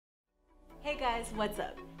Hey guys, what's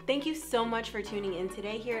up? Thank you so much for tuning in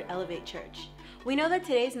today here at Elevate Church. We know that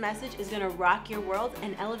today's message is going to rock your world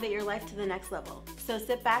and elevate your life to the next level. So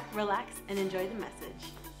sit back, relax, and enjoy the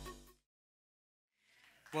message.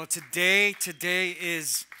 Well, today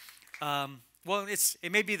is,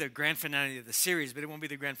 it may be the grand finale of the series, but it won't be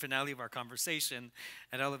the grand finale of our conversation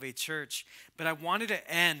at Elevate Church. But I wanted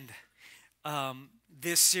to end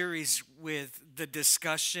this series with the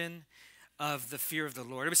discussion of the fear of the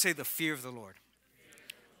Lord. Let me say the fear of the Lord.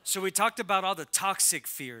 So we talked about all the toxic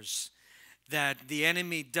fears that the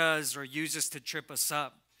enemy does or uses to trip us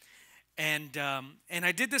up. And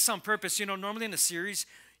I did this on purpose. You know, normally in a series,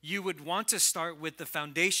 you would want to start with the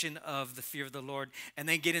foundation of the fear of the Lord and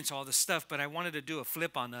then get into all the stuff. But I wanted to do a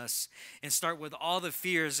flip on us and start with all the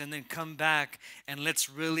fears and then come back and let's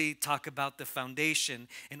really talk about the foundation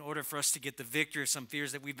in order for us to get the victory of some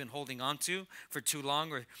fears that we've been holding on to for too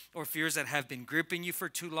long, or fears that have been gripping you for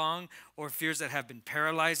too long, or fears that have been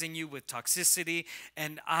paralyzing you with toxicity.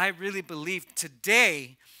 And I really believe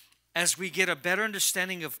today, as we get a better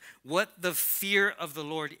understanding of what the fear of the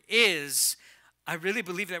Lord is, I really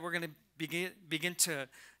believe that we're going to begin to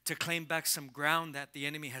claim back some ground that the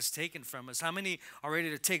enemy has taken from us. How many are ready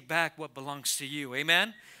to take back what belongs to you?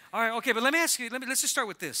 Amen? All right, okay, but let me ask you, let's just start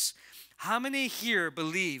with this. How many here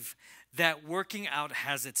believe that working out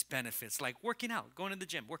has its benefits? Like working out, going to the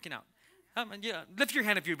gym, working out. Yeah, lift your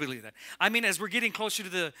hand if you believe that. I mean, as we're getting closer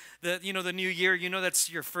to the new year, you know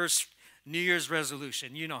that's your first New Year's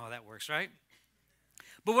resolution. You know how that works, right?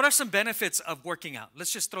 But what are some benefits of working out?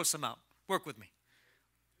 Let's just throw some out. Work with me.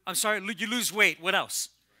 I'm sorry, you lose weight. What else?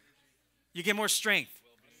 You get more strength,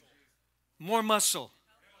 more muscle,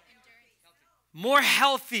 more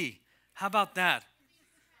healthy. How about that?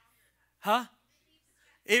 Huh?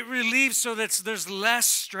 It relieves so that there's less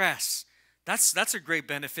stress. That's a great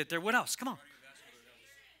benefit there. What else? Come on.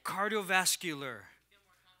 Cardiovascular.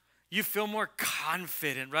 You feel more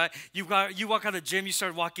confident, right? You walk out of the gym, you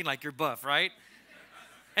start walking like you're buff, right?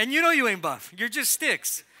 And you know you ain't buff. You're just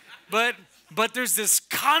sticks. But there's this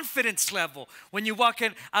confidence level when you walk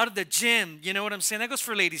out of the gym. You know what I'm saying? That goes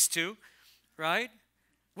for ladies too, right?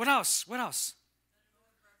 What else? What else?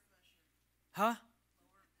 Huh?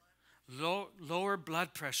 Lower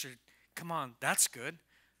blood pressure. Come on, that's good.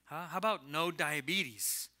 Huh? How about no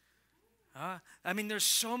diabetes? Huh? I mean, there's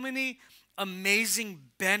so many amazing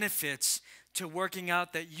benefits to working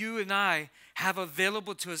out that you and I have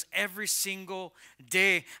available to us every single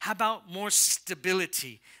day. How about more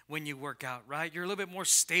stability when you work out, right? You're a little bit more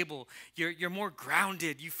stable. You're more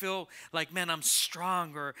grounded. You feel like, man, I'm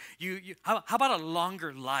strong. Or how about a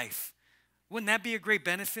longer life? Wouldn't that be a great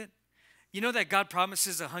benefit? You know that God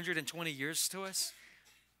promises 120 years to us?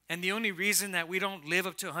 And the only reason that we don't live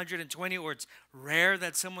up to 120, or it's rare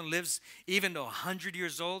that someone lives even to 100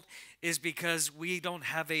 years old, is because we don't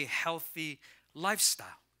have a healthy lifestyle.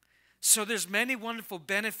 So there's many wonderful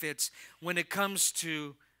benefits when it comes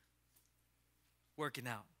to working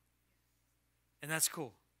out. And that's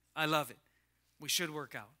cool. I love it. We should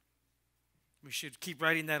work out. We should keep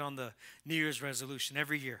writing that on the New Year's resolution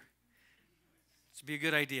every year. It's be a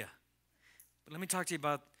good idea. But let me talk to you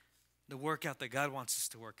about the workout that God wants us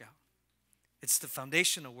to work out. It's the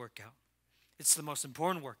foundational workout. It's the most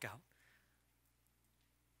important workout.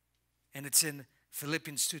 And it's in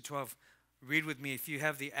Philippians 2:12. Read with me. If you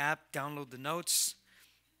have the app, download the notes.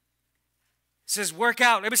 It says work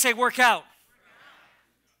out. Everybody say work out.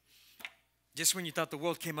 Just when you thought the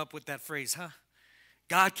world came up with that phrase, huh?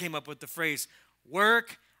 God came up with the phrase,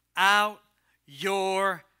 work out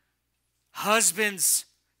your husband's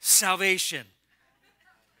salvation.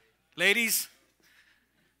 Ladies,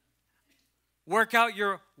 work out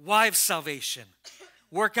your wife's salvation.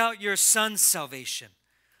 Work out your son's salvation.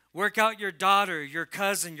 Work out your daughter, your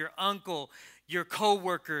cousin, your uncle, your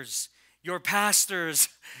co-workers, your pastors.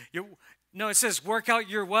 No, it says work out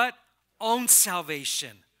your what? Own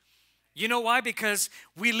salvation. You know why? Because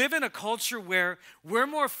we live in a culture where we're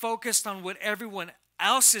more focused on what everyone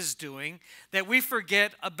else is doing that we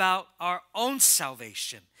forget about our own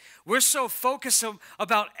salvation. We're so focused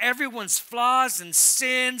about everyone's flaws and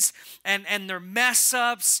sins and their mess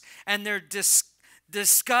ups and their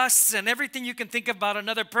disgusts and everything you can think about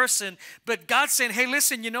another person. But God's saying, hey,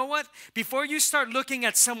 listen, you know what? Before you start looking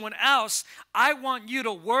at someone else, I want you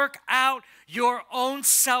to work out your own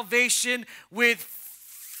salvation with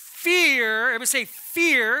fear. Everybody say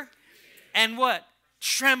fear and what?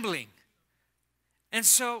 Trembling. And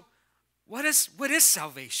so, what is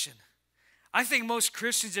salvation? I think most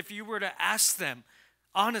Christians, if you were to ask them,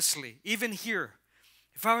 honestly, even here,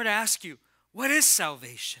 if I were to ask you, what is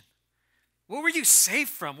salvation? What were you saved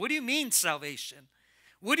from? What do you mean salvation?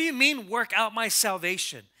 What do you mean, work out my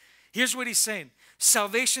salvation? Here's what he's saying.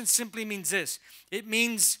 Salvation simply means this. It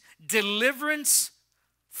means deliverance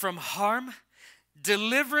from harm,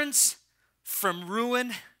 deliverance from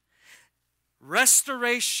ruin,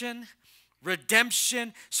 restoration,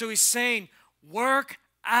 redemption. So he's saying, work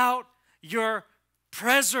out your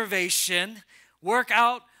preservation, work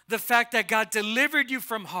out the fact that God delivered you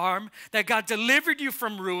from harm, that God delivered you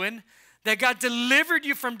from ruin, that God delivered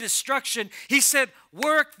you from destruction. He said,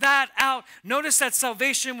 work that out. Notice that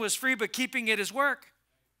salvation was free, but keeping it is work.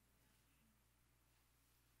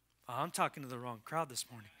 Oh, I'm talking to the wrong crowd this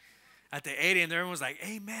morning. At the 8 a.m., everyone was like,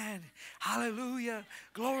 amen, hallelujah,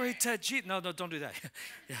 glory to Jesus. No, don't do that.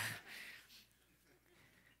 Yeah.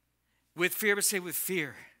 With fear, but say with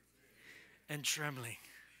fear and trembling.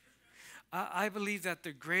 I believe that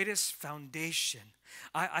the greatest foundation,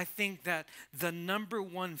 I think that the number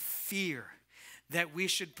one fear that we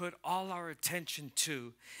should put all our attention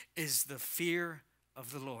to is the fear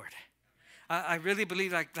of the Lord. I really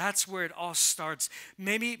believe like that's where it all starts.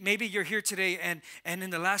 Maybe you're here today and in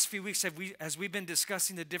the last few weeks as we've been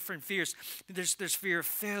discussing the different fears, there's fear of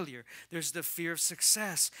failure. There's the fear of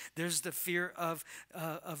success. There's the fear of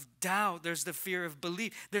doubt. There's the fear of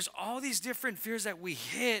belief. There's all these different fears that we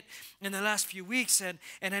hit in the last few weeks. And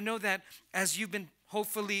I know that as you've been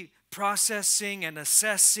hopefully processing and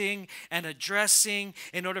assessing and addressing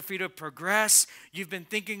in order for you to progress, you've been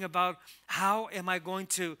thinking about how am I going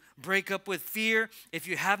to break up with fear? If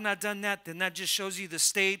you have not done that, then that just shows you the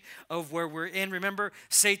state of where we're in. Remember,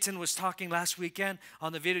 Satan was talking last weekend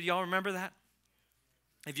on the video. Y'all remember that?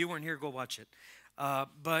 If you weren't here, go watch it.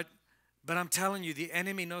 But I'm telling you, the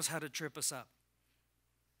enemy knows how to trip us up.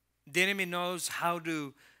 The enemy knows how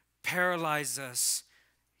to paralyze us.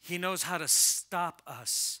 He knows how to stop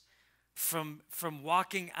us from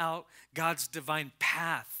walking out God's divine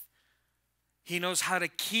path. He knows how to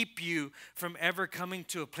keep you from ever coming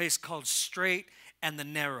to a place called straight and the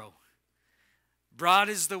narrow. Broad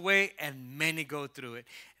is the way and many go through it.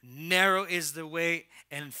 Narrow is the way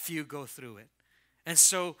and few go through it. And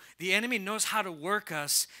so the enemy knows how to work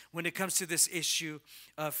us when it comes to this issue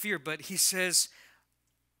of fear. But he says,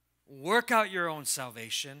 work out your own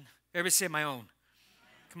salvation. Everybody say my own.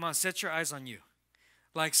 Come on, set your eyes on you.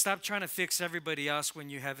 Like, stop trying to fix everybody else when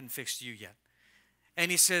you haven't fixed you yet.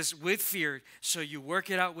 And he says, with fear, so you work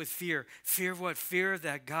it out with fear. Fear of what? Fear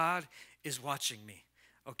that God is watching me.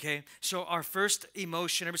 Okay? So our first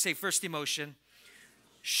emotion, everybody say first emotion,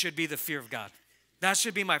 should be the fear of God. That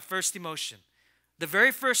should be my first emotion. The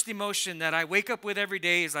very first emotion that I wake up with every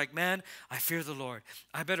day is like, man, I fear the Lord.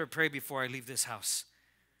 I better pray before I leave this house.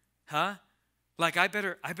 Huh? Like I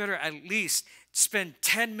better at least spend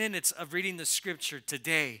 10 minutes of reading the scripture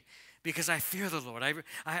today because I fear the Lord.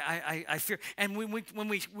 I fear. And when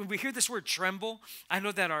we hear this word tremble, I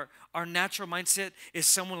know that our natural mindset is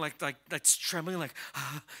someone like that's trembling like,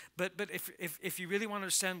 but if you really want to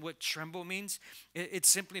understand what tremble means, it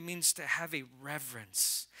simply means to have a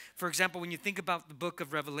reverence. For example, when you think about the book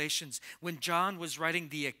of Revelations, when John was writing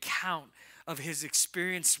the account of his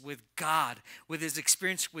experience with God, with his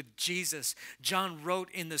experience with Jesus, John wrote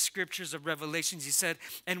in the scriptures of Revelations, he said,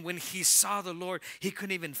 and when he saw the Lord, he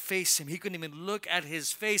couldn't even face him. He couldn't even look at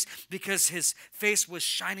his face because his face was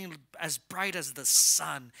shining as bright as the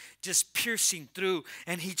sun, just piercing through.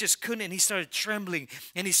 And he just couldn't, and he started trembling,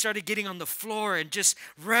 and he started getting on the floor and just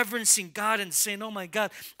reverencing God and saying, oh my God,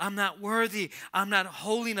 I'm not worthy. I'm not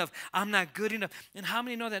holy enough. I'm not good enough. And how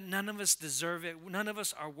many know that none of us deserve it? None of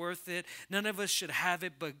us are worth it. None of us should have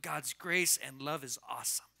it, but God's grace and love is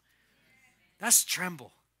awesome. That's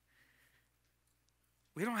tremble.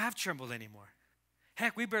 We don't have tremble anymore.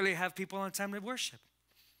 Heck, we barely have people on time to worship.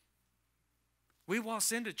 We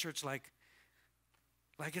waltz into church like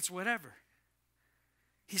it's whatever.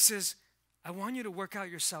 He says, I want you to work out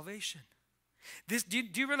your salvation. Do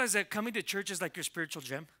you realize that coming to church is like your spiritual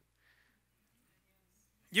gym?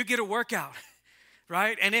 You get a workout,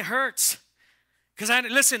 right? And it hurts. Because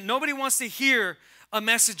listen, nobody wants to hear a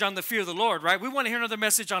message on the fear of the Lord, right? We want to hear another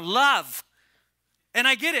message on love. And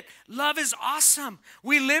I get it. Love is awesome.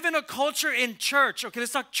 We live in a culture in church. Okay,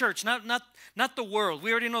 let's talk church, not the world.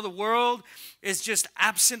 We already know the world is just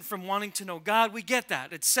absent from wanting to know God. We get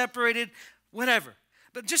that. It's separated, whatever.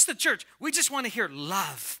 But just the church, we just want to hear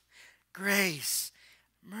love, grace,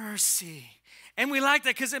 mercy. And we like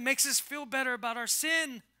that because it makes us feel better about our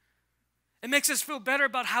sin. It makes us feel better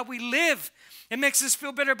about how we live. It makes us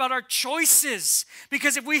feel better about our choices.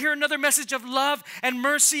 Because if we hear another message of love and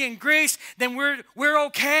mercy and grace, then we're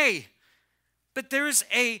okay. But there is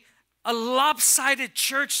a lopsided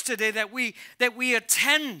church today that we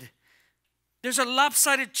attend. There's a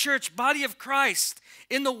lopsided church, body of Christ,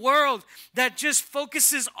 in the world that just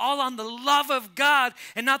focuses all on the love of God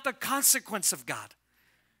and not the consequence of God.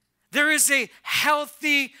 There is a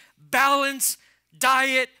healthy, balanced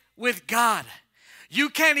diet with God. You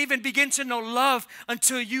can't even begin to know love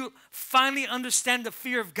until you finally understand the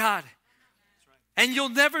fear of God. And you'll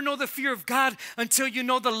never know the fear of God until you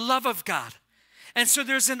know the love of God. And so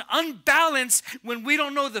there's an unbalance when we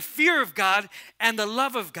don't know the fear of God and the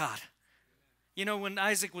love of God. You know, when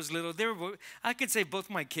Isaac was little, I could say both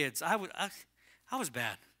my kids, I was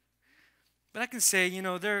bad. But I can say, you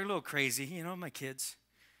know, they're a little crazy, you know, my kids.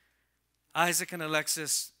 Isaac and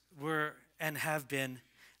Alexis were and have been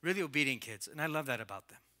really obedient kids, and I love that about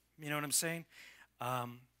them. You know what I'm saying?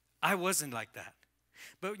 I wasn't like that.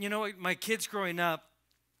 But you know what, my kids growing up,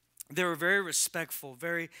 they were very respectful,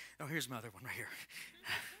 oh, here's my other one right here.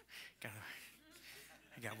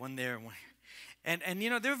 I got one there and one here. And you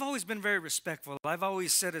know, they've always been very respectful. I've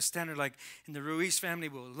always set a standard like in the Ruiz family,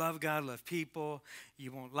 we'll love God, love people,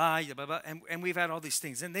 you won't lie, blah, blah, blah. And we've had all these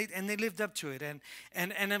things. And they lived up to it. And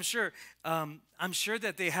I'm sure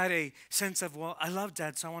that they had a sense of, well, I love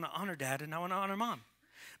Dad, so I want to honor Dad and I want to honor Mom.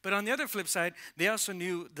 But on the other flip side, they also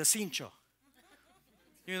knew the cincho.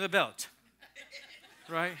 You know, the belt.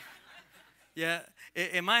 Right? Yeah.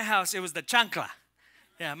 In my house, it was the chancla.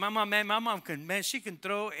 Yeah, my mom she can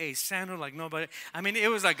throw a sandal like nobody. I mean, it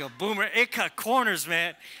was like a boomer. It cut corners,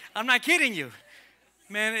 man. I'm not kidding you.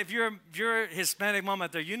 Man, if you're a Hispanic mom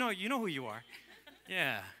out there, you know who you are.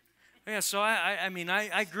 Yeah. Yeah, so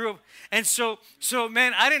I grew up, and so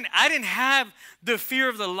man, I didn't have the fear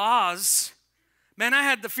of the laws. Man, I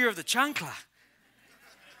had the fear of the chancla.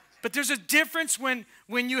 But there's a difference when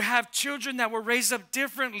you have children that were raised up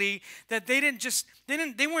differently, that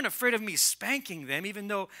they weren't afraid of me spanking them, even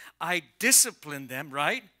though I disciplined them,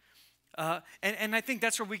 right? And I think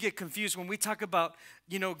that's where we get confused when we talk about,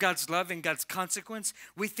 you know, God's love and God's consequence.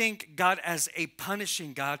 We think God as a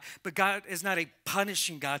punishing God, but God is not a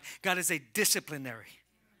punishing God. God is a disciplinary.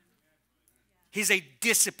 He's a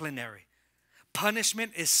disciplinary.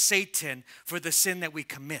 Punishment is Satan for the sin that we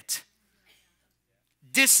commit.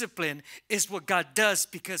 Discipline is what God does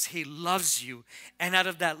because he loves you. And out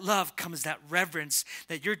of that love comes that reverence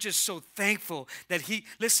that you're just so thankful that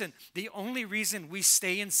listen, the only reason we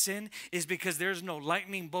stay in sin is because there's no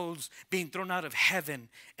lightning bolts being thrown out of heaven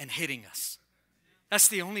and hitting us. That's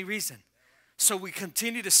the only reason. So we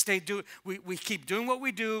continue to we keep doing what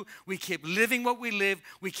we do. We keep living what we live.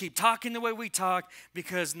 We keep talking the way we talk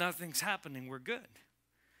because nothing's happening. We're good.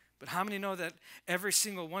 But how many know that every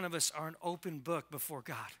single one of us are an open book before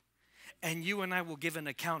God? And you and I will give an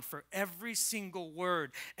account for every single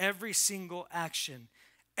word, every single action,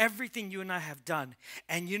 everything you and I have done.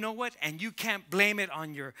 And you know what? And you can't blame it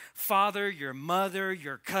on your father, your mother,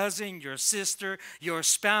 your cousin, your sister, your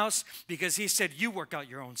spouse, because he said you work out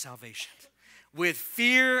your own salvation with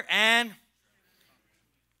fear and...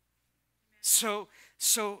 So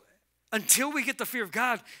until we get the fear of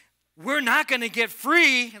God, we're not going to get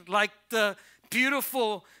free like the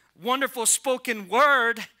beautiful, wonderful spoken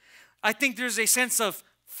word. I think there's a sense of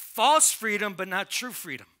false freedom, but not true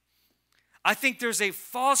freedom. I think there's a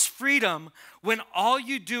false freedom when all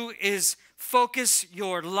you do is focus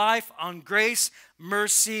your life on grace,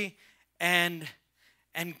 mercy, and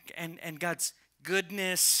God's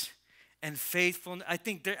goodness and faithfulness. I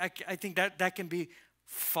think that can be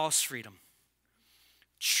false freedom.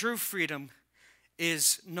 True freedom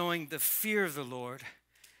is knowing the fear of the Lord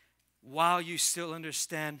while you still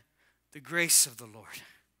understand the grace of the Lord.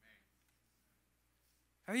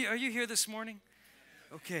 Are you here this morning?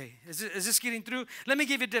 Okay. Is this getting through? Let me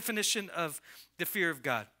give you a definition of the fear of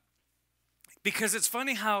God. Because it's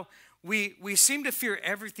funny how we seem to fear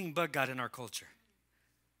everything but God in our culture.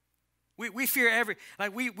 We fear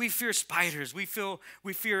we fear spiders. We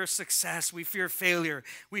fear success. We fear failure.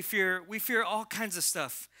 We fear all kinds of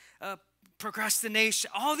stuff. Procrastination,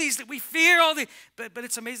 all these that we fear, but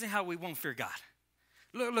it's amazing how we won't fear God.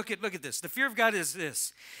 Look at this. The fear of God is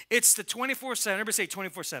this. It's the 24/7. Everybody say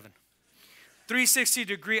 24/7.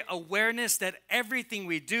 360-degree awareness that everything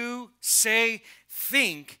we do, say,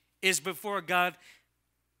 think is before God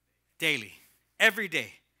daily, every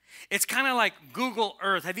day. It's kind of like Google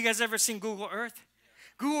Earth. Have you guys ever seen Google Earth?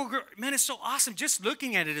 Google Earth, man, it's so awesome. Just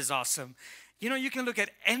looking at it is awesome. You know, you can look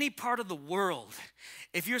at any part of the world.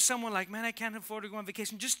 If you're someone like, man, I can't afford to go on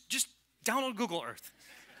vacation, just download Google Earth.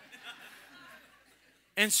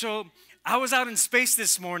 And so I was out in space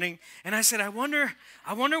this morning, and I said, I wonder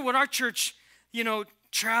what our church, you know,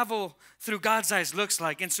 travel through God's eyes looks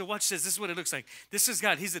like. And so watch this. This is what it looks like. This is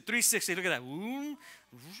God. He's a 360. Look at that. Ooh.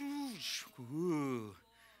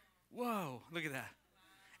 Whoa. Look at that.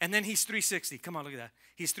 And then he's 360. Come on, look at that.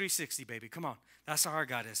 He's 360, baby. Come on. That's how our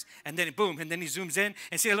God is. And then boom, and then he zooms in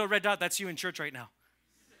and see a little red dot. That's you in church right now.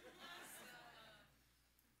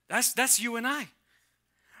 That's you and I.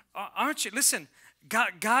 Aren't you? Listen,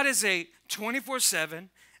 God is a 24/7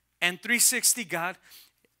 and 360 God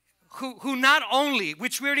who not only,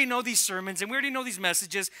 which we already know these sermons and we already know these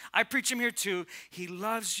messages, I preach them here too. He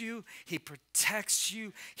loves you, he protects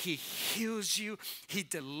you, he heals you, he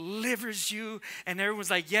delivers you. And everyone's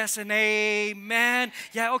like, yes and amen.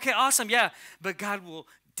 Yeah, okay, awesome, yeah. But God will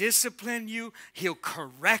discipline you, he'll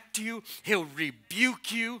correct you, he'll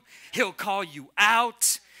rebuke you, he'll call you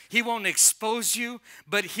out. He won't expose you,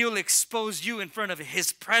 but he'll expose you in front of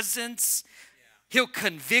his presence. He'll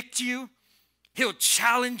convict you. He'll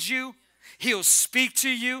challenge you. He'll speak to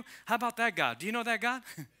you. How about that God? Do you know that God?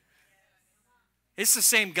 It's the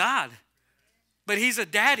same God, but he's a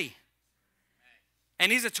daddy.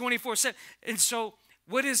 And he's a 24/7. And so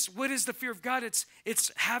what is the fear of God?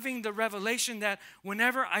 It's having the revelation that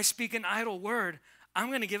whenever I speak an idle word, I'm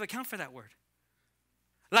going to give account for that word.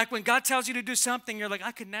 Like when God tells you to do something, you're like,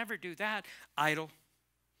 I could never do that. Idle.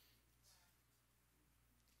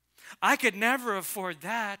 I could never afford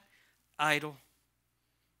that. Idle.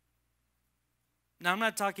 Now I'm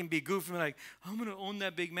not talking be goofy like I'm gonna own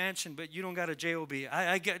that big mansion, but you don't got a job.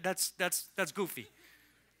 I get that's goofy.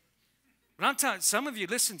 But I'm telling some of you,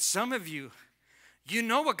 listen, some of you, you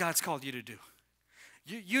know what God's called you to do.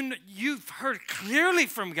 You've heard clearly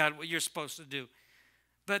from God what you're supposed to do.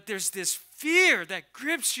 But there's this fear that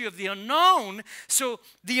grips you of the unknown. So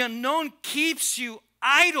the unknown keeps you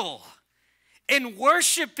idle in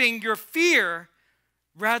worshiping your fear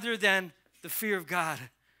rather than the fear of God.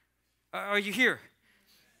 Are you here?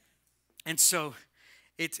 And so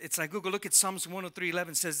it's like Google. Look at Psalms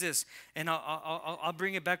 103:11 says this, and I'll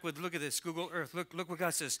bring it back with, look at this, Google Earth. Look what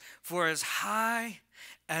God says. For as high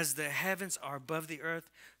as the heavens are above the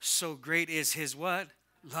earth, so great is his what?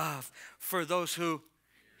 Love for those who.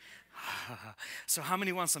 So how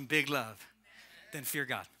many want some big love? Then fear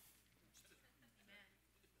God.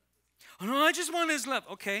 Oh no, I just want his love.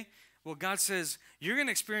 Okay. Well, God says, you're going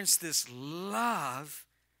to experience this love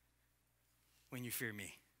when you fear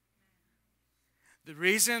me. The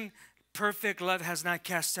reason perfect love has not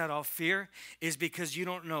cast out all fear is because you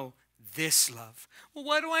don't know this love. Well,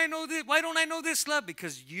 why do I know this? Why don't I know this love?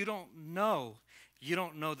 Because you don't know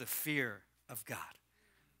the fear of God.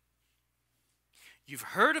 You've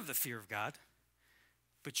heard of the fear of God,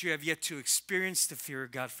 but you have yet to experience the fear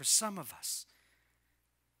of God for some of us.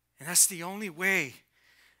 And that's the only way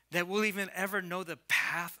that we'll even ever know the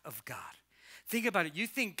path of God. Think about it. You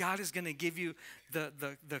think God is going to give you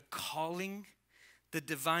the calling, the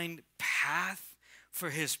divine path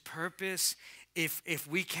for his purpose if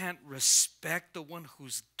we can't respect the one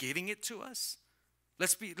who's giving it to us?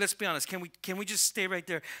 Let's be honest. Can we just stay right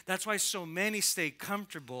there? That's why so many stay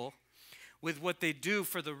comfortable with what they do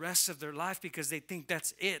for the rest of their life because they think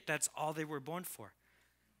that's it. That's all they were born for.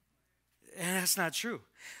 And that's not true.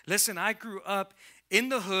 Listen, I grew up in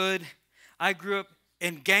the hood. I grew up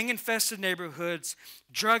in gang-infested neighborhoods,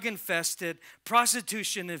 drug-infested,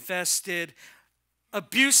 prostitution-infested,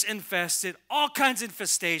 abuse-infested, all kinds of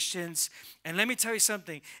infestations. And let me tell you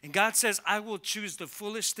something. And God says, I will choose the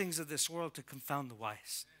foolish things of this world to confound the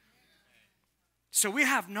wise. So we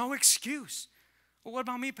have no excuse. Well, what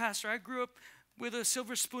about me, Pastor? I grew up with a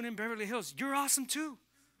silver spoon in Beverly Hills. You're awesome too.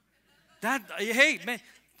 Hey, man,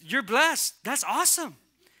 you're blessed. That's awesome.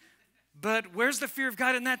 But where's the fear of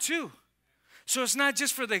God in that too? So it's not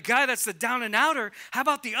just for the guy that's the down and outer. How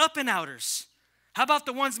about the up and outers? How about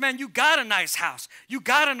the ones, man, you got a nice house. You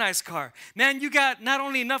got a nice car. Man, you got not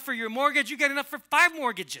only enough for your mortgage, you got enough for 5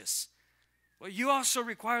 mortgages. Well, you also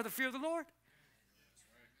require the fear of the Lord.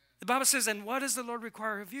 The Bible says, and what does the Lord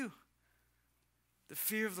require of you? The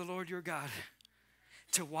fear of the Lord your God,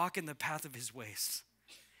 to walk in the path of his ways.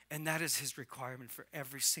 And that is his requirement for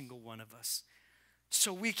every single one of us.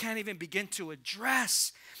 So we can't even begin to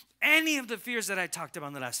address any of the fears that I talked about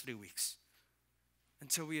in the last 3 weeks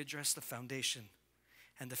until we address the foundation.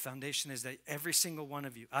 And the foundation is that every single one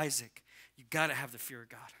of you, Isaac, you got to have the fear of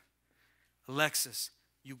God. Alexis,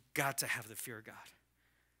 you got to have the fear of God.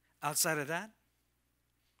 Outside of that,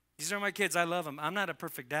 these are my kids. I love them. I'm not a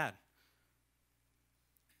perfect dad.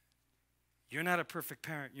 You're not a perfect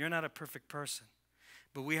parent. You're not a perfect person.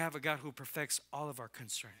 But we have a God who perfects all of our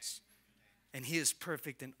concerns. And he is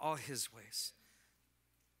perfect in all his ways.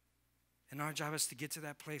 And our job is to get to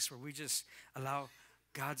that place where we just allow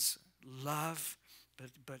God's love,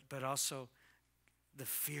 but also the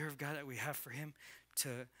fear of God that we have for him to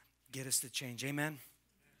get us to change. Amen?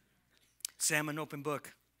 Say, I'm an open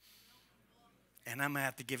book. and I'm going to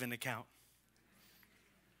have to give an account.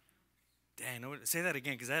 Dang, say that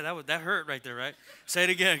again, because that hurt right there, right? Say it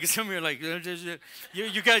again, because some of you are like,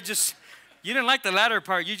 you guys just, you didn't like the latter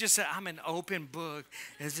part. You just said, I'm an open book.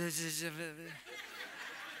 Did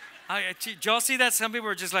y'all see that? Some people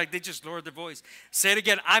are just like, they just lowered their voice. Say it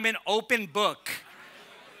again. I'm an open book,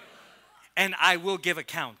 and I will give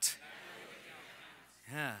account.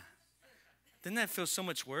 Yeah. Didn't that feel so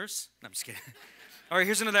much worse? No, I'm just kidding. All right,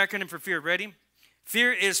 here's another acronym for fear. Ready?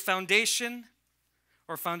 Fear is foundation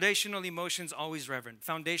or foundational emotions always reverent.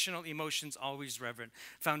 Foundational emotions always reverent.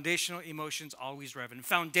 Foundational emotions always reverent.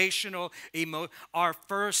 Our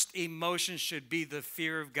first emotion should be the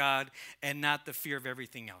fear of God and not the fear of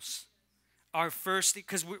everything else. Our first,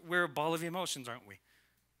 because we're a ball of emotions, aren't we?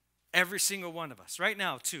 Every single one of us. Right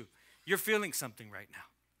now, too. You're feeling something right now.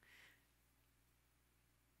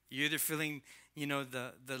 You're either feeling,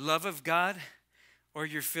 the love of God, or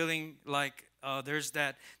you're feeling like there's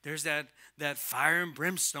that fire and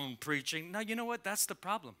brimstone preaching. Now, you know what? That's the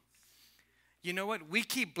problem. You know what? We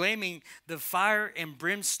keep blaming the fire and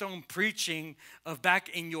brimstone preaching of back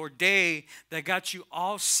in your day that got you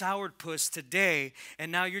all sourpuss today,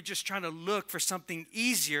 and now you're just trying to look for something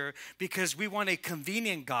easier because we want a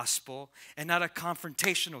convenient gospel and not a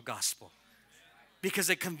confrontational gospel.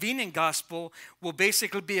 Because a convenient gospel will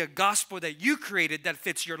basically be a gospel that you created that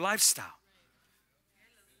fits your lifestyle.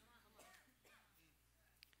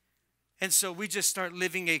 And so we just start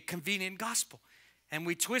living a convenient gospel. And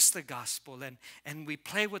we twist the gospel and we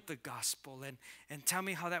play with the gospel. And tell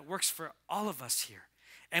me how that works for all of us here.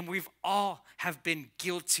 And we've all have been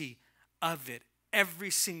guilty of it.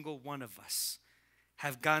 Every single one of us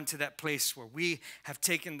have gone to that place where we have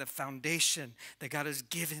taken the foundation that God has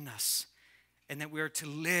given us and that we are to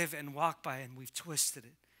live and walk by, and we've twisted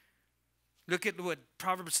it. Look at what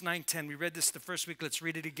Proverbs 9:10. We read this the first week. Let's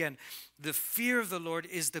read it again. The fear of the Lord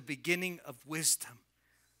is the beginning of wisdom.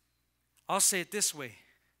 I'll say it this way.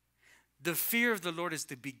 The fear of the Lord is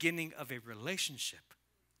the beginning of a relationship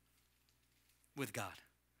with God.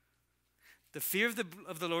 The fear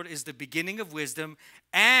of the Lord is the beginning of wisdom,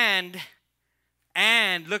 and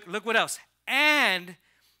look what else. And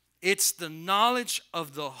it's the knowledge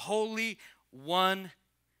of the Holy One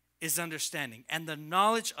is understanding. And the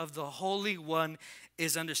knowledge of the Holy One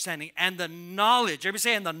is understanding. And the knowledge, everybody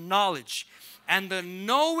say, and the knowledge. And the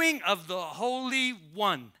knowing of the Holy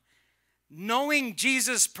One. Knowing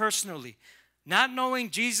Jesus personally. Not knowing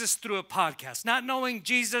Jesus through a podcast. Not knowing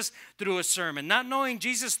Jesus through a sermon. Not knowing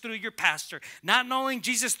Jesus through your pastor. Not knowing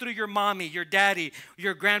Jesus through your mommy, your daddy,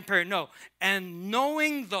 your grandparent. No. And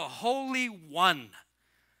knowing the Holy One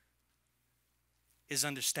is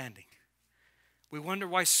understanding. We wonder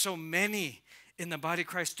why so many in the body of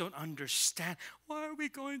Christ don't understand. Why are we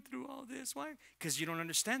going through all this? Why? Because you don't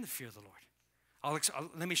understand the fear of the Lord.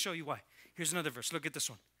 Let me show you why. Here's another verse. Look at this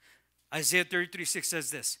one. Isaiah 33:6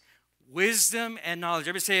 says this. Wisdom and knowledge.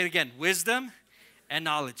 Everybody say it again. Wisdom and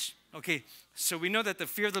knowledge. Okay, so we know that the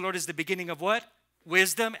fear of the Lord is the beginning of what?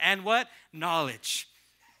 Wisdom and what? Knowledge.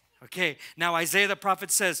 Okay, now Isaiah the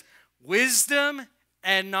prophet says, wisdom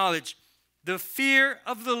and knowledge. The fear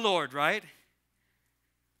of the Lord, right,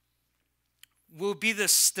 will be the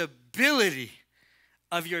stability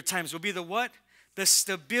of your times. Will be the what? The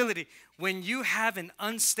stability. When you have an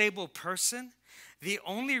unstable person, the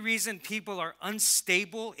only reason people are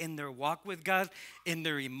unstable in their walk with God, in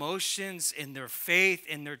their emotions, in their faith,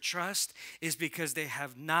 in their trust, is because they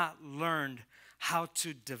have not learned how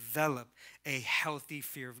to develop a healthy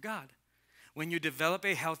fear of God. When you develop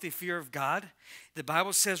a healthy fear of God, the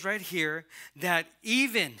Bible says right here that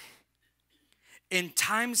even in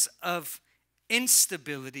times of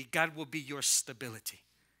instability, God will be your stability.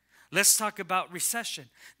 Let's talk about recession.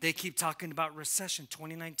 They keep talking about recession,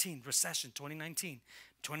 2019, recession, 2019,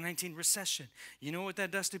 2019 recession. You know what that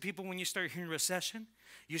does to people when you start hearing recession?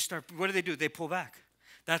 What do? They pull back.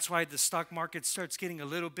 That's why the stock market starts getting a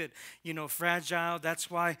little bit, fragile. That's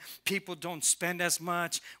why people don't spend as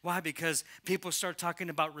much. Why? Because people start talking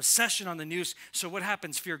about recession on the news. So what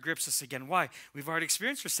happens? Fear grips us again. Why? We've already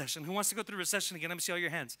experienced recession. Who wants to go through recession again? Let me see all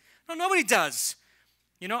your hands. No, nobody does.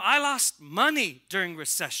 I lost money during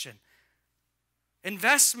recession.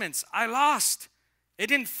 Investments, I lost. It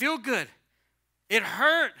didn't feel good. It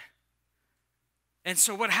hurt. And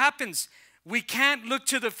so what happens? We can't look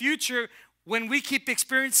to the future when we keep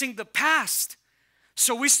experiencing the past.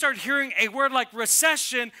 So we start hearing a word like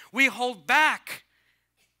recession, we hold back.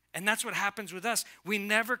 And that's what happens with us. We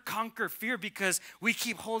never conquer fear because we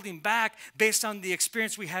keep holding back based on the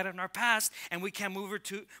experience we had in our past, and we can't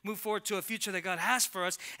move forward to a future that God has for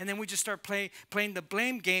us. And then we just start playing the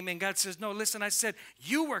blame game, and God says, no, listen, I said,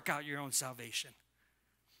 you work out your own salvation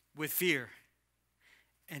with fear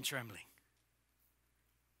and trembling.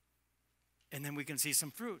 And then we can see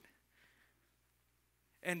some fruit.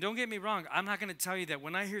 And don't get me wrong, I'm not going to tell you that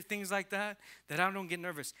when I hear things like that I don't get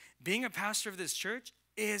nervous. Being a pastor of this church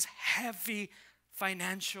is heavy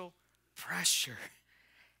financial pressure.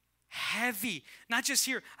 Heavy. Not just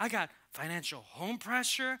here. I got financial home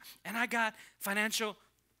pressure and I got financial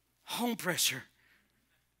home pressure.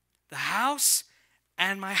 The house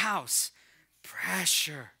and my house.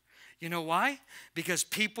 Pressure. You know why? Because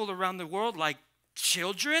people around the world, like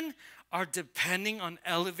children, are depending on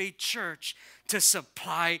Elevate Church to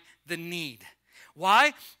supply the need.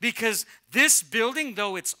 Why? Because this building,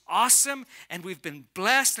 though it's awesome and we've been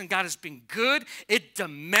blessed and God has been good, it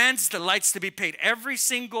demands the lights to be paid every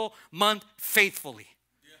single month faithfully.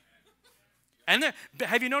 And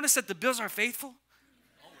have you noticed that the bills are faithful?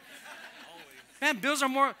 Man, bills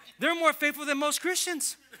are they're more faithful than most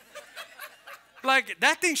Christians. Like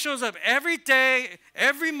that thing shows up every day,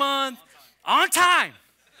 every month, on time.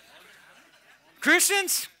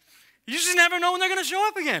 Christians, you just never know when they're going to show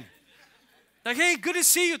up again. Like, hey, good to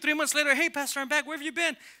see you. 3 months later, hey, Pastor, I'm back. Where have you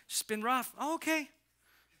been? It's been rough. Oh, okay.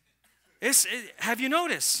 Have you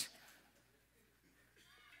noticed?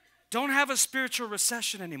 Don't have a spiritual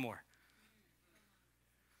recession anymore.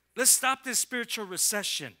 Let's stop this spiritual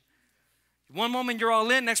recession. One moment you're all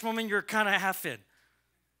in, next moment you're kind of half in.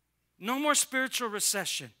 No more spiritual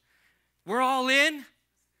recession. We're all in,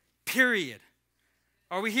 period.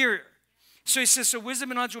 Are we here? So he says, so wisdom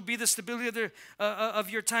and knowledge will be the stability of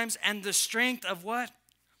your times and the strength of what?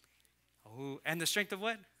 Oh, and the strength of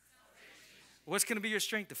what? What's going to be your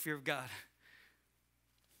strength? The fear of God.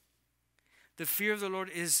 The fear of the Lord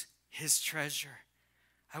is his treasure.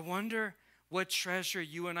 I wonder what treasure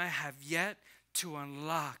you and I have yet to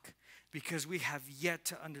unlock because we have yet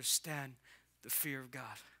to understand the fear of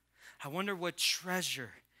God. I wonder what treasure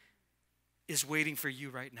is waiting for you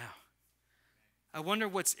right now. I wonder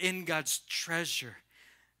what's in God's treasure.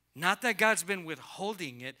 Not that God's been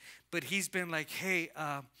withholding it, but he's been like, hey,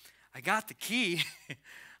 I got the key.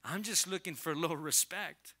 I'm just looking for a little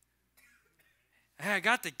respect. Hey, I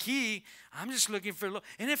got the key. I'm just looking for a little.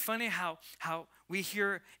 Isn't it funny how we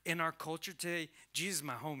hear in our culture today, Jesus is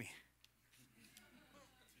my homie.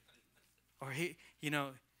 Or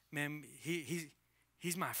man,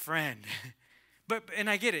 he's my friend. And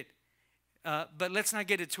I get it. But let's not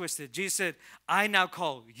get it twisted. Jesus said, I now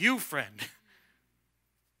call you friend.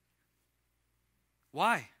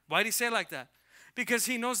 Why? Why did he say it like that? Because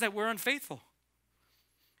he knows that we're unfaithful.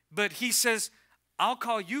 But he says, I'll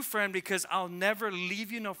call you friend because I'll never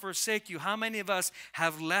leave you nor forsake you. How many of us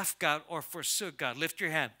have left God or forsook God? Lift your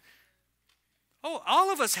hand. Oh,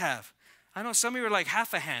 all of us have. I know some of you are like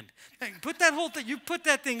half a hand. Put that whole thing, you put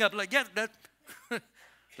that thing up like, yeah, that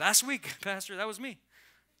last week, Pastor, that was me.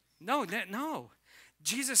 No.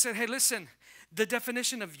 Jesus said, hey, listen, the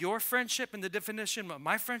definition of your friendship and the definition of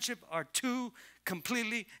my friendship are two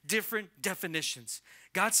completely different definitions.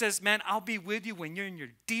 God says, man, I'll be with you when you're in your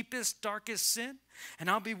deepest, darkest sin, and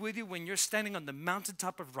I'll be with you when you're standing on the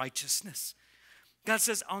mountaintop of righteousness. God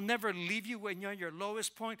says, I'll never leave you when you're at your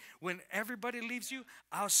lowest point. When everybody leaves you,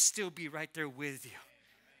 I'll still be right there with you.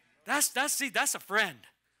 That's a friend.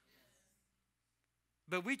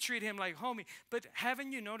 But we treat him like homie. But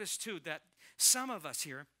haven't you noticed too that some of us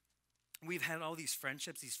here, we've had all these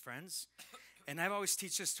friendships, these friends, and I've always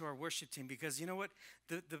teach this to our worship team because you know what?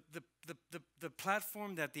 The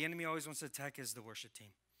platform that the enemy always wants to attack is the worship team.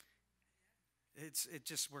 It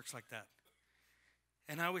just works like that.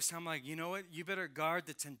 And I always tell them like, you know what? You better guard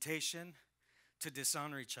the temptation to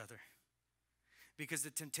dishonor each other. Because the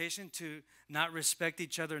temptation to not respect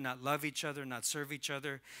each other, not love each other, not serve each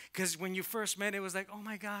other. Because when you first met, it was like, oh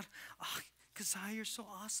my God, Keziah, you're so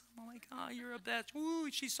awesome. Oh my God, you're a best.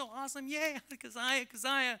 Ooh, she's so awesome. Yay,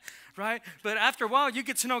 Keziah, right? But after a while, you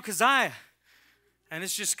get to know Keziah. And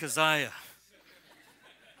it's just Keziah.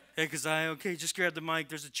 Hey, Keziah, okay, just grab the mic.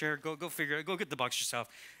 There's a chair. Go figure it. Go get the box yourself.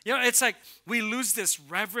 You know, it's like we lose this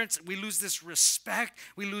reverence. We lose this respect.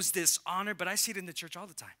 We lose this honor. But I see it in the church all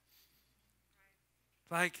the time.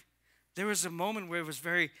 Like, there was a moment where it was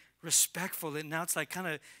very respectful, and now it's like kind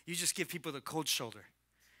of, you just give people the cold shoulder.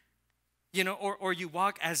 You know, or you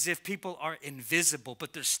walk as if people are invisible,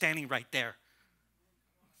 but they're standing right there.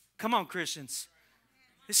 Come on, Christians.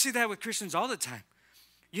 You see that with Christians all the time.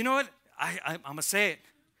 You know what? I'm going to say it.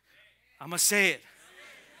 I'm going to say it.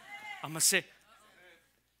 I'm going to say it.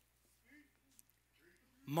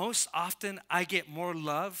 most often I get more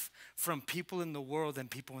love from people in the world than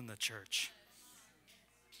people in the church.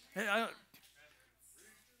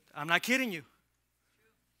 I'm not kidding you.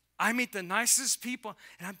 I meet the nicest people,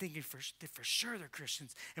 and I'm thinking for sure they're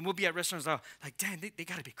Christians. And we'll be at restaurants like, damn, they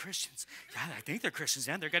got to be Christians. Yeah, I think they're Christians,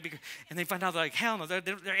 yeah, they're got to be. And they find out they're like, hell no,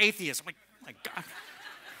 they're atheists. I'm like, oh my God.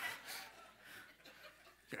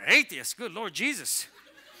 You're atheists, good Lord Jesus.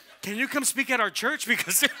 Can you come speak at our church?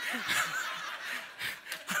 Because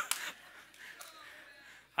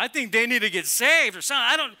I think they need to get saved or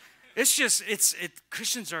something. It's just,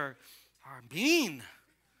 Christians are mean.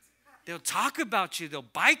 They'll talk about you. They'll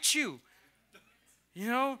bite you. You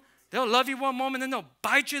know, they'll love you one moment, then they'll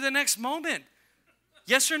bite you the next moment.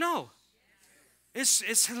 Yes or no?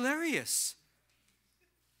 It's hilarious.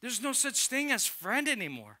 There's no such thing as friend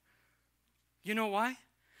anymore. You know why?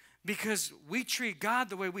 Because we treat God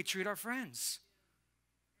the way we treat our friends.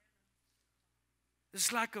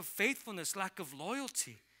 There's lack of faithfulness, lack of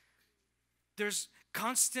loyalty. There's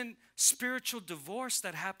constant spiritual divorce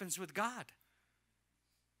that happens with God.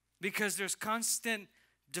 Because there's constant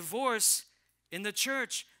divorce in the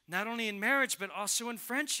church, not only in marriage, but also in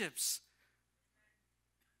friendships.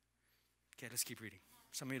 Okay, let's keep reading.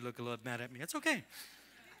 Some of you look a little mad at me. It's okay.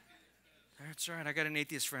 That's all right. I got an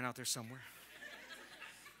atheist friend out there somewhere.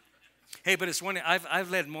 Hey, but it's one.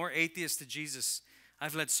 I've led more atheists to Jesus.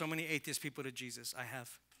 I've led so many atheist people to Jesus. I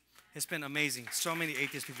have. It's been amazing. So many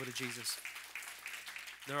atheist people to Jesus.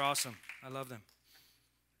 They're awesome. I love them.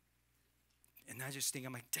 And I just think,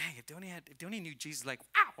 I'm like, dang, if they only knew Jesus, like,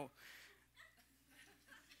 wow.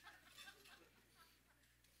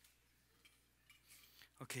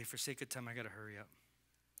 Okay, for sake of time, I got to hurry up.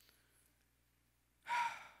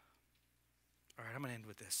 All right, I'm going to end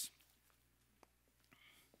with this.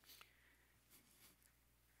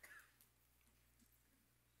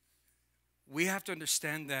 We have to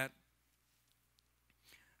understand that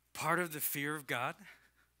part of the fear of God,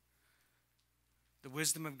 the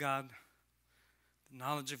wisdom of God, the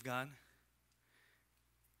knowledge of God,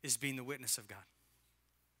 is being the witness of God.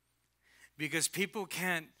 Because people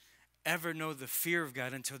can't ever know the fear of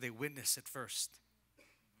God until they witness it first.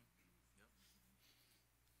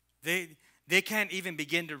 They can't even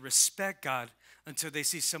begin to respect God until they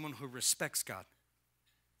see someone who respects God.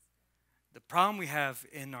 The problem we have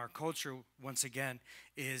in our culture, once again,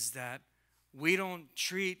 is that we don't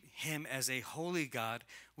treat him as a holy God.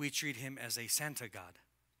 We treat him as a Santa God.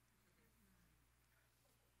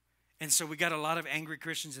 And so we got a lot of angry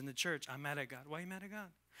Christians in the church. I'm mad at God. Why are you mad at God?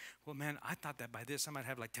 Well, man, I thought that by this I might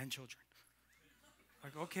have like 10 children.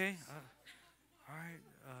 Like, okay, all right,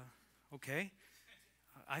 okay.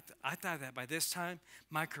 I thought that by this time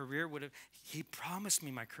my career would have, he promised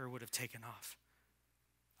me my career would have taken off.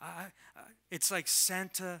 It's like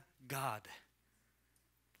Santa God.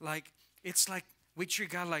 Like, it's like we treat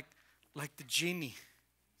God like the genie.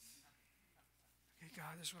 Hey,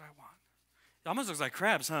 God, this is what I want. It almost looks like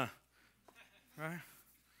crabs, huh? Right?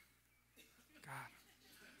 God.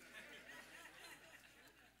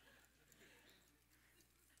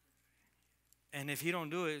 And if he don't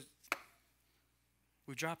do it,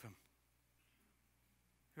 we drop him.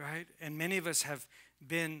 Right? And many of us have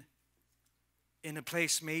been in a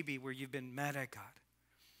place maybe where you've been mad at God.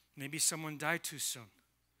 Maybe someone died too soon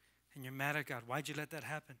and you're mad at God. Why'd you let that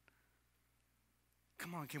happen?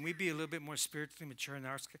 Come on, can we be a little bit more spiritually mature and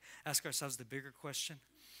ask ourselves the bigger question?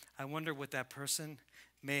 I wonder what that person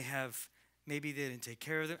may have, maybe they didn't take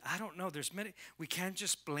care of them. I don't know. There's many. We can't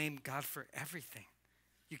just blame God for everything.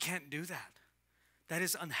 You can't do that. That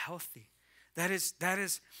is unhealthy. That is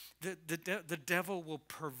the devil will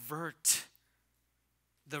pervert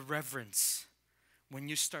the reverence when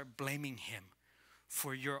you start blaming him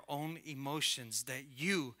for your own emotions that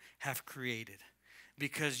you have created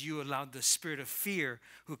because you allowed the spirit of fear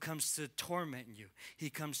who comes to torment you. He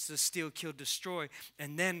comes to steal, kill, destroy,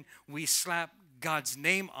 and then we slap God's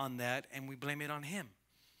name on that and we blame it on him.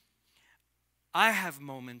 I've had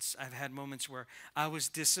moments where I was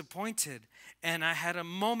disappointed and I had a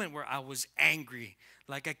moment where I was angry.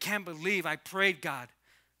 Like, I can't believe I prayed God.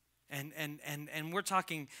 And we're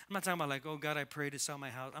talking, I'm not talking about like, oh God, I prayed to sell my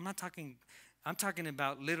house. I'm talking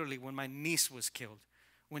about literally when my niece was killed,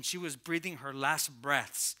 when she was breathing her last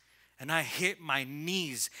breaths, and I hit my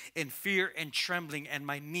knees in fear and trembling, and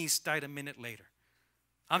my niece died a minute later.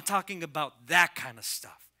 I'm talking about that kind of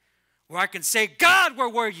stuff, where I can say, God, where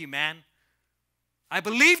were you, man? I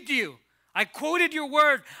believed you. I quoted your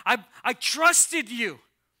word. I trusted you.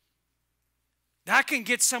 That can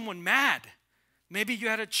get someone mad. Maybe you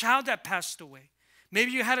had a child that passed away.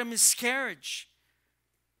 Maybe you had a miscarriage.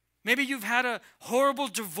 Maybe you've had a horrible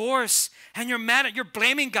divorce and you're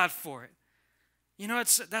blaming God for it. You know,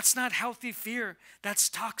 that's not healthy fear. That's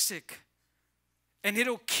toxic. And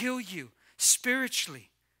it'll kill you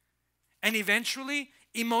spiritually and eventually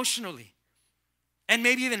emotionally and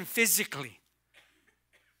maybe even physically.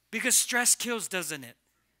 Because stress kills, doesn't it?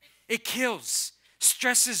 It kills.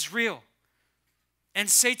 Stress is real. And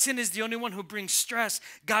Satan is the only one who brings stress.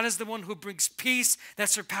 God is the one who brings peace that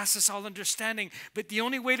surpasses all understanding. But the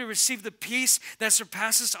only way to receive the peace that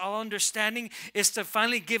surpasses all understanding is to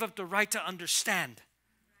finally give up the right to understand.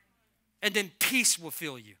 And then peace will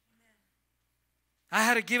fill you. I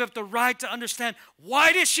had to give up the right to understand,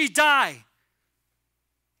 why did she die?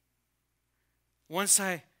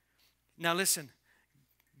 Now listen,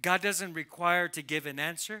 God doesn't require to give an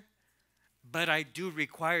answer, but I do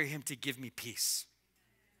require him to give me peace.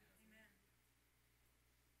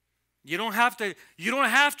 You don't have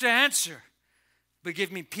to answer, but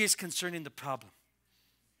give me peace concerning the problem.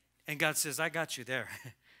 And God says, I got you there.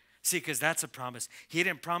 See, because that's a promise. He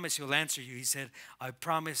didn't promise he'll answer you. He said, I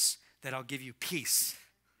promise that I'll give you peace.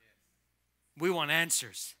 We want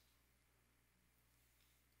answers.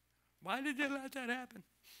 Why did you let that happen?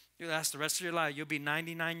 You'll ask the rest of your life. You'll be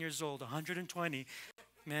 99 years old, 120.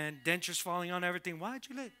 Man, dentures falling on everything. Why'd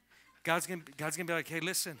you let? God's gonna be like, hey,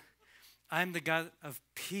 listen. I'm the God of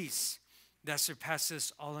peace that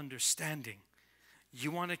surpasses all understanding. You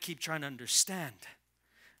want to keep trying to understand.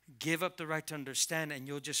 Give up the right to understand and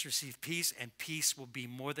you'll just receive peace, and peace will be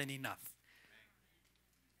more than enough.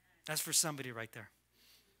 That's for somebody right there.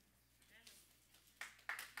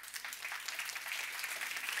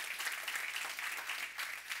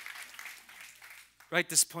 Write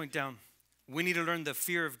this point down. We need to learn the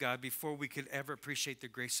fear of God before we could ever appreciate the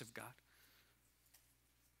grace of God.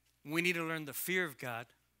 We need to learn the fear of God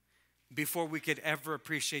before we could ever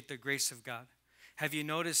appreciate the grace of God. Have you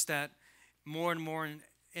noticed that more and more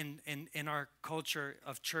in our culture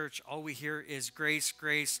of church, all we hear is grace,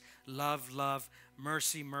 grace, love, love,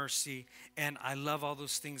 mercy, mercy, and I love all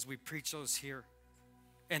those things. We preach those here,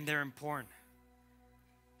 and they're important.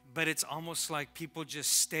 But it's almost like people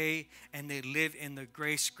just stay and they live in the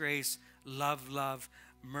grace, grace, love, love,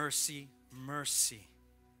 mercy, mercy.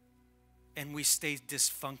 And we stay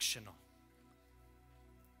dysfunctional.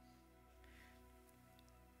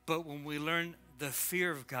 But when we learn the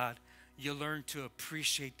fear of God, you learn to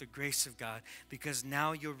appreciate the grace of God, because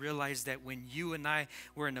now you'll realize that when you and I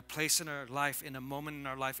were in a place in our life, in a moment in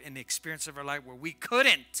our life, in the experience of our life where we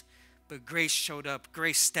couldn't, but grace showed up,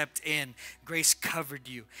 grace stepped in, grace covered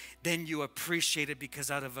you. Then you appreciate it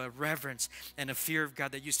because out of a reverence and a fear of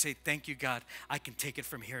God that you say, thank you, God, I can take it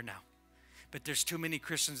from here now. But there's too many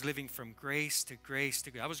Christians living from grace to grace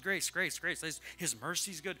to grace. I was grace, grace, grace. His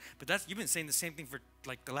mercy's good. But you've been saying the same thing for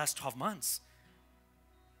like the last 12 months.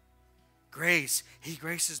 Grace, he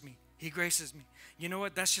graces me. He graces me. You know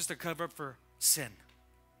what? That's just a cover up for sin.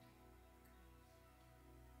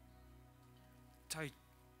 Tell you,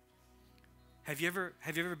 have you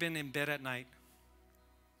ever been in bed at night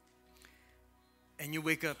and you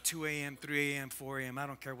wake up 2 a.m., 3 a.m., 4 a.m., I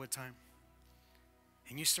don't care what time,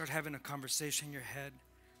 and you start having a conversation in your head,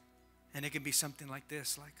 and it can be something like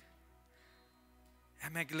this, like, hey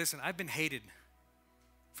man, listen, I've been hated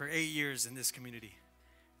for 8 years in this community,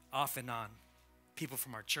 off and on. People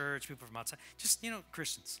from our church, people from outside, just,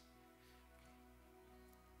 Christians.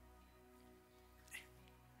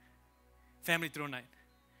 Family throw night.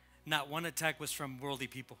 Not one attack was from worldly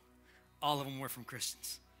people. All of them were from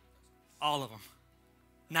Christians. All of them.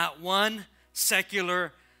 Not one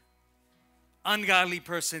secular, ungodly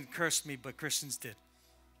person cursed me, but Christians did.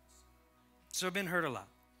 So I've been hurt a lot.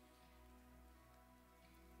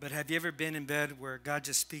 But have you ever been in bed where God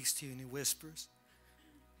just speaks to you and he whispers?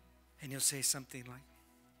 And he'll say something like,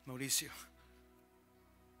 Mauricio,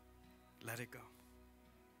 let it go.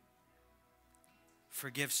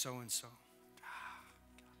 Forgive so-and-so.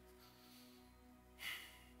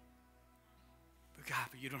 But God,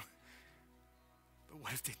 but you don't, but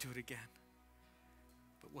what if they do it again?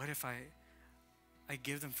 But what if I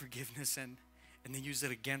give them forgiveness and they use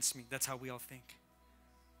it against me? That's how we all think,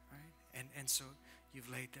 right? And so you've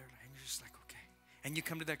laid there and you're just like, okay. And you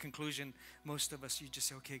come to that conclusion, most of us, you just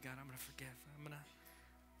say, okay, God, I'm going to forgive.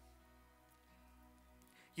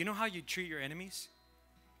 You know how you treat your enemies?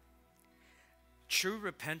 True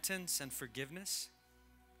repentance and forgiveness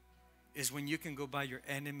is when you can go buy your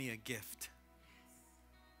enemy a gift.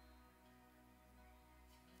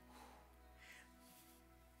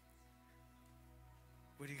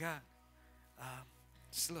 What do you got?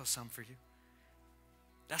 Just a little something for you.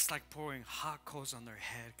 That's like pouring hot coals on their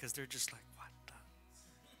head because they're just like, what the?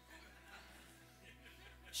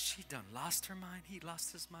 She done lost her mind. He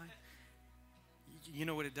lost his mind. You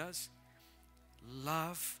know what it does?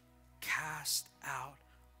 Love casts out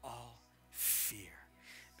all fear.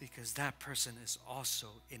 Because that person is also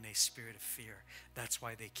in a spirit of fear. That's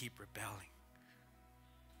why they keep rebelling.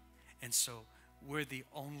 And so we're the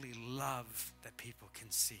only love that people can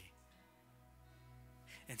see.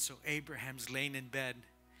 And so Abraham's laying in bed.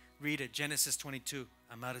 Read it, Genesis 22.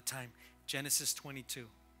 I'm out of time. Genesis 22.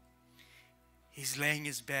 He's laying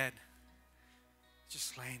his bed.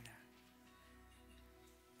 Just laying there.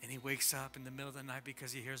 And he wakes up in the middle of the night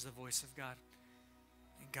because he hears the voice of God.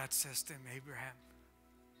 And God says to him, Abraham.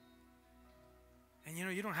 And you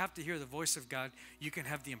know, you don't have to hear the voice of God. You can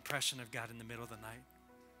have the impression of God in the middle of the night.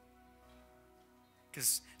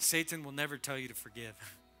 Because Satan will never tell you to forgive.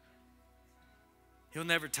 He'll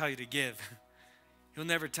never tell you to give. He'll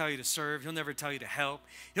never tell you to serve. He'll never tell you to help.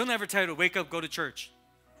 He'll never tell you to wake up, go to church.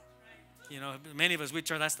 You know, many of us,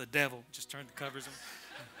 that's the devil. Just turn the covers on.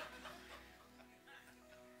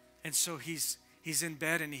 And so he's in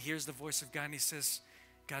bed and he hears the voice of God and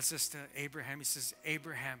God says to Abraham, he says,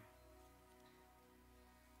 Abraham,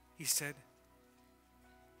 he said,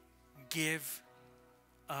 give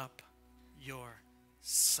up your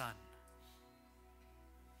son.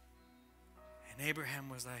 And Abraham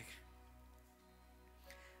was like,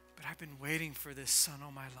 but I've been waiting for this son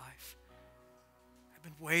all my life. I've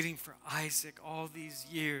been waiting for Isaac all these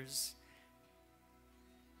years.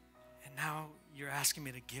 And now you're asking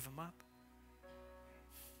me to give him up?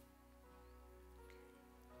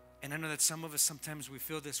 And I know that some of us, sometimes we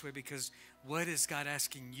feel this way because what is God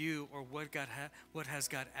asking you, or what has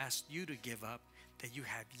God asked you to give up that you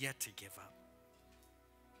have yet to give up?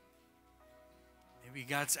 Maybe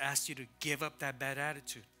God's asked you to give up that bad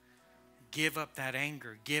attitude. Give up that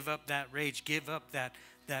anger. Give up that rage. Give up that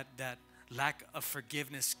lack of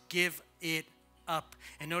forgiveness. Give it up.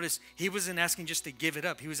 And notice, he wasn't asking just to give it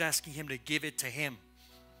up. He was asking him to give it to him.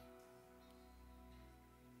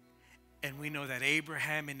 And we know that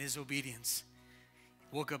Abraham, in his obedience,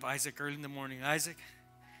 woke up Isaac early in the morning. Isaac,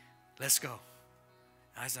 let's go.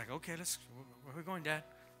 Isaac's like, okay, where are we going, Dad?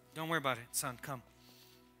 Don't worry about it, son, come.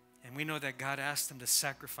 And we know that God asked him to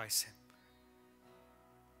sacrifice him.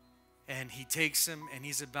 And he takes him and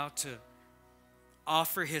he's about to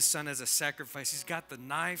offer his son as a sacrifice. He's got the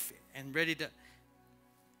knife and ready to.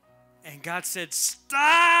 And God said,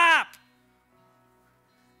 stop!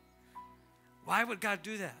 Why would God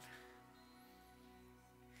do that?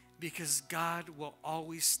 Because God will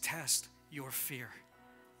always test your fear.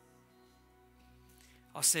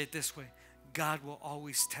 I'll say it this way. God will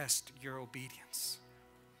always test your obedience.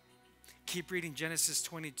 Keep reading Genesis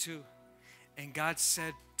 22. And God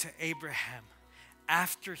said to Abraham,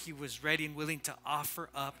 after he was ready and willing to offer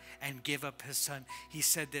up and give up his son, he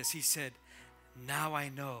said this. He said, now I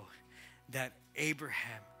know that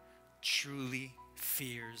Abraham truly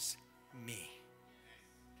fears me.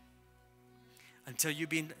 Until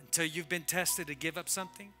you've been tested to give up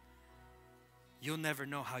something, you'll never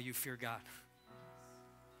know how you fear God.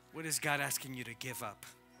 What is God asking you to give up?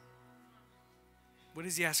 What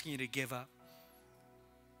is he asking you to give up?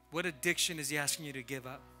 What addiction is he asking you to give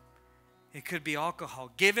up? It could be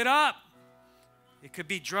alcohol. Give it up. It could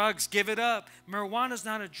be drugs. Give it up. Marijuana is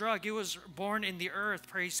not a drug. It was born in the earth.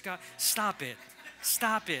 Praise God. Stop it.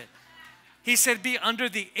 Stop it. He said be under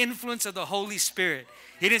the influence of the Holy Spirit.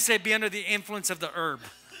 He didn't say be under the influence of the herb.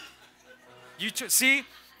 See?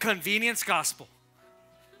 Convenience gospel.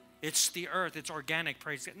 It's the earth. It's organic.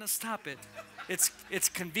 Praise God. No, stop it. It's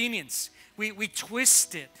convenience. We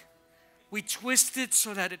twist it. We twist it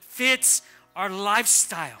so that it fits our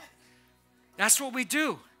lifestyle. That's what we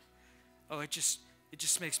do. Oh, it just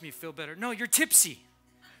makes me feel better. No, you're tipsy.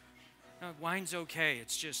 No, wine's okay.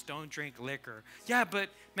 It's just don't drink liquor. Yeah, but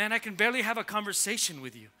man, I can barely have a conversation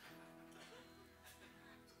with you.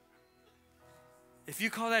 If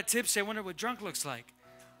you call that tipsy, I wonder what drunk looks like.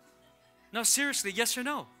 No, seriously, yes or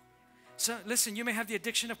no? So listen, you may have the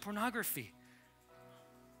addiction of pornography.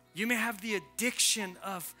 You may have the addiction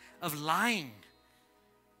of lying.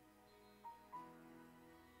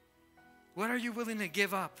 What are you willing to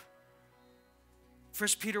give up? 1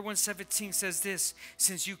 Peter 1:17 says this,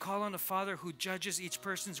 since you call on a Father who judges each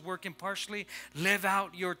person's work impartially, live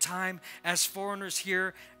out your time as foreigners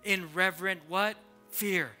here in reverent what?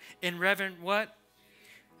 Fear. In reverent what?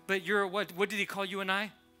 But you're what? What did he call you and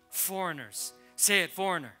I? Foreigners. Say it,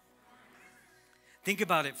 foreigner. Think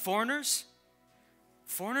about it. Foreigners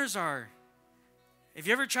are, have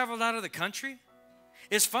you ever traveled out of the country?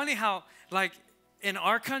 It's funny how, like, in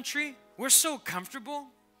our country, we're so comfortable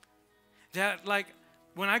that, like,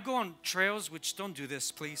 when I go on trails, which don't do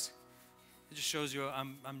this, please. It just shows you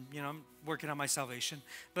I'm working on my salvation.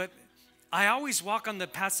 But I always walk on the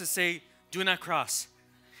paths that say, do not cross.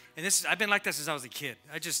 And I've been like that since I was a kid.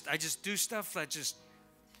 I just do stuff that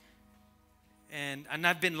and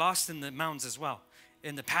I've been lost in the mountains as well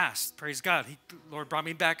in the past. Praise God. Lord brought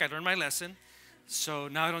me back. I learned my lesson. So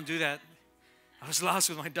now I don't do that. I was lost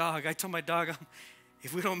with my dog. I told my dog,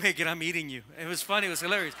 if we don't make it, I'm eating you. It was funny. It was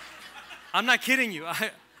hilarious. I'm not kidding you.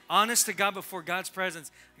 Honest to God, before God's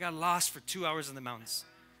presence, I got lost for 2 hours in the mountains.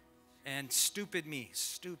 And stupid me.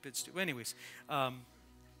 Stupid. Anyways,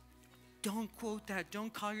 don't quote that.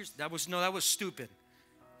 Don't call that was stupid.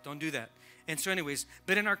 Don't do that. And so anyways,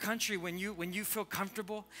 but in our country, when you feel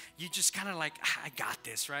comfortable, you just kind of like, I got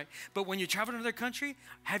this, right? But when you travel to another country,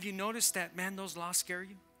 have you noticed that, man, those laws scare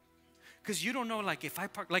you? Because you don't know, like if I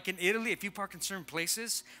park, like in Italy, if you park in certain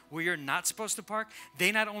places where you're not supposed to park,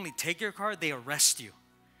 they not only take your car, they arrest you.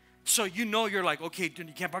 So you're like, okay, you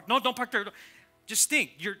can't park. No, don't park there. Just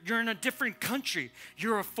think, you're in a different country.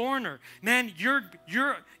 You're a foreigner. Man, you're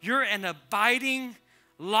an abiding,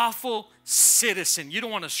 lawful citizen. You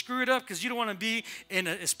don't want to screw it up because you don't want to be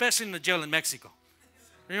especially in the jail in Mexico.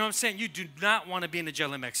 You know what I'm saying? You do not want to be in a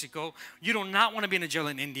jail in Mexico. You do not want to be in a jail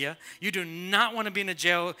in India. You do not want to be in a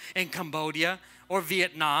jail in Cambodia or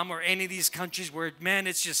Vietnam or any of these countries where, man,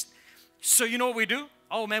 it's just, so you know what we do?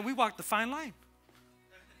 Oh, man, we walk the fine line.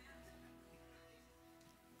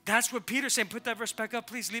 That's what Peter's saying. Put that verse back up,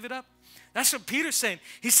 please. Leave it up. That's what Peter's saying.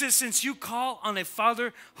 He says, since you call on a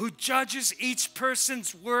Father who judges each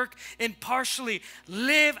person's work impartially,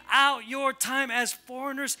 live out your time as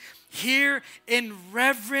foreigners here in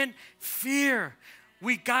reverent fear.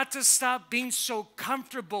 We got to stop being so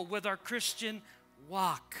comfortable with our Christian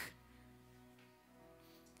walk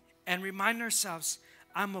and remind ourselves,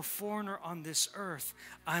 I'm a foreigner on this earth.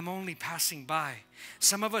 I'm only passing by.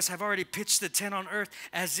 Some of us have already pitched the tent on earth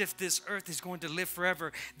as if this earth is going to live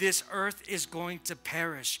forever. This earth is going to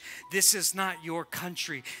perish. This is not your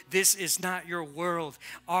country. This is not your world.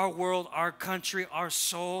 Our world, our country, our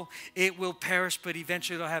soul, it will perish, but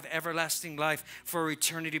eventually it'll have everlasting life for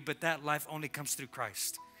eternity. But that life only comes through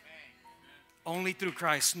Christ. Only through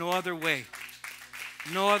Christ. No other way.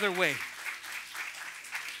 No other way.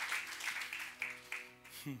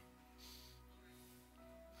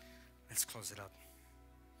 Let's close it up.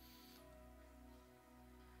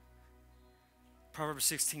 Proverbs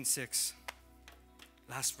 16:6.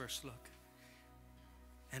 Last verse, look.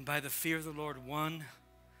 And by the fear of the Lord, one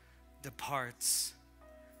departs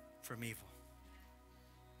from evil.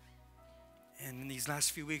 And in these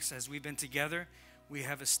last few weeks, as we've been together, we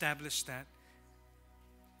have established that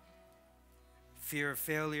fear of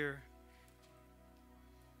failure,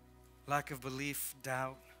 lack of belief,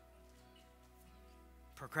 doubt,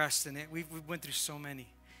 procrastinate. We went through so many.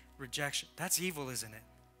 Rejection. That's evil, isn't it?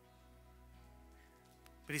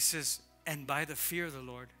 But he says, and by the fear of the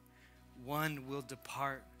Lord, one will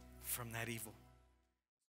depart from that evil.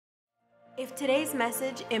 If today's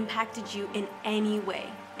message impacted you in any way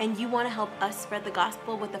and you want to help us spread the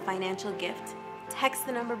gospel with a financial gift, text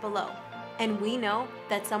the number below. And we know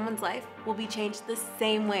that someone's life will be changed the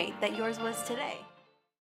same way that yours was today.